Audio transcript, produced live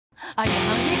Are you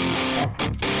hungry?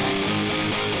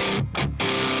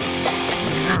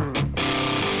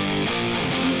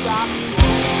 You got me.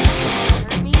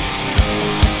 Hurt me?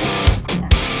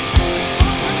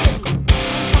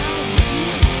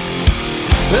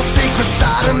 The secret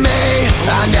side of me,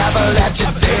 I never let you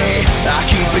see. I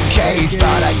keep it caged,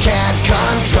 but I can't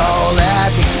control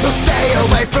it. So stay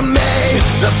away from me,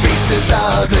 the beast is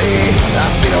ugly. I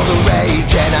feel the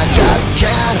rage and I just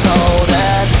can't hold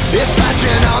it. It's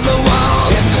scratching on the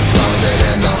walls, in the closet,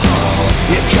 in the halls.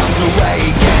 It comes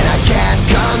awake and I can't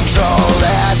control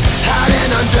it.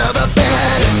 Hiding under the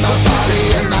bed, in my body,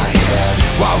 in my head.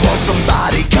 Why won't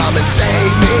somebody come and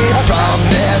save me from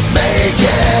this? Make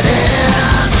it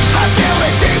end. I feel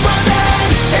it deep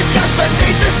within, it's just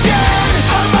beneath the skin.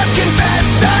 I must confess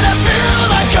that I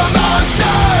feel like a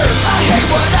monster. I hate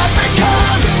what I've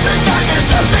become, the nightmare's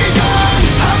just begun.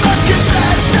 I must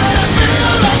confess that I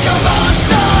feel like a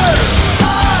monster.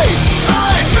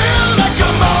 I feel like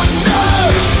a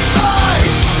monster.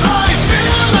 I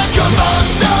feel like a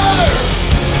monster.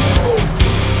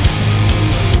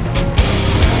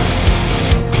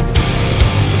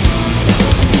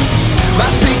 My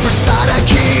secret side I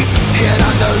keep hid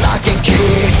under lock and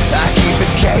key. I keep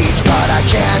it caged, but I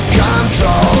can't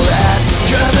control it.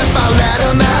 Cause if I let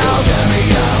him out, tear me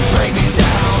up, break me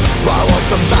down. Why won't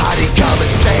somebody come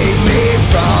and save me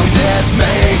from this?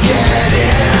 Make it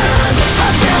end. I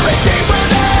feel it deep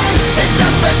within, it's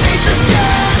just beneath the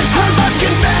skin. I must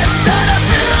confess that I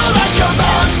feel like a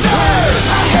monster.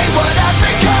 I hate what I've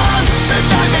become, the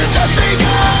nightmare's just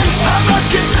begun. I must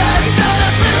confess that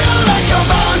I feel like a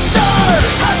monster.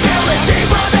 I feel it deep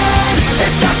within,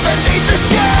 it's just beneath the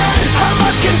skin. I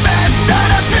must confess that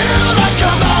I feel like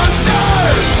a monster.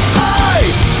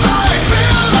 I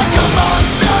feel like a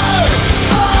monster.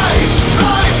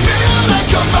 I feel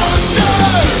like a monster.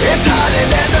 It's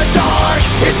hiding in the dark,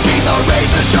 its teeth are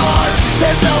razor sharp.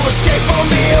 There's no escape for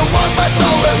me, it wants my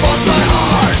soul, it wants my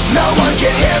heart. No one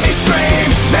can hear me scream,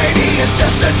 maybe it's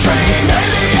just a dream.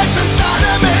 Maybe it's inside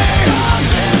of me. Stop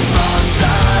this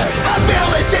monster. I feel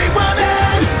it deep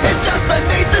within, it's just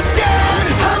beneath the skin.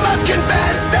 I must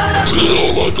confess that I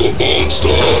feel like a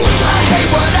monster. I hate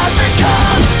what I've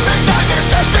become,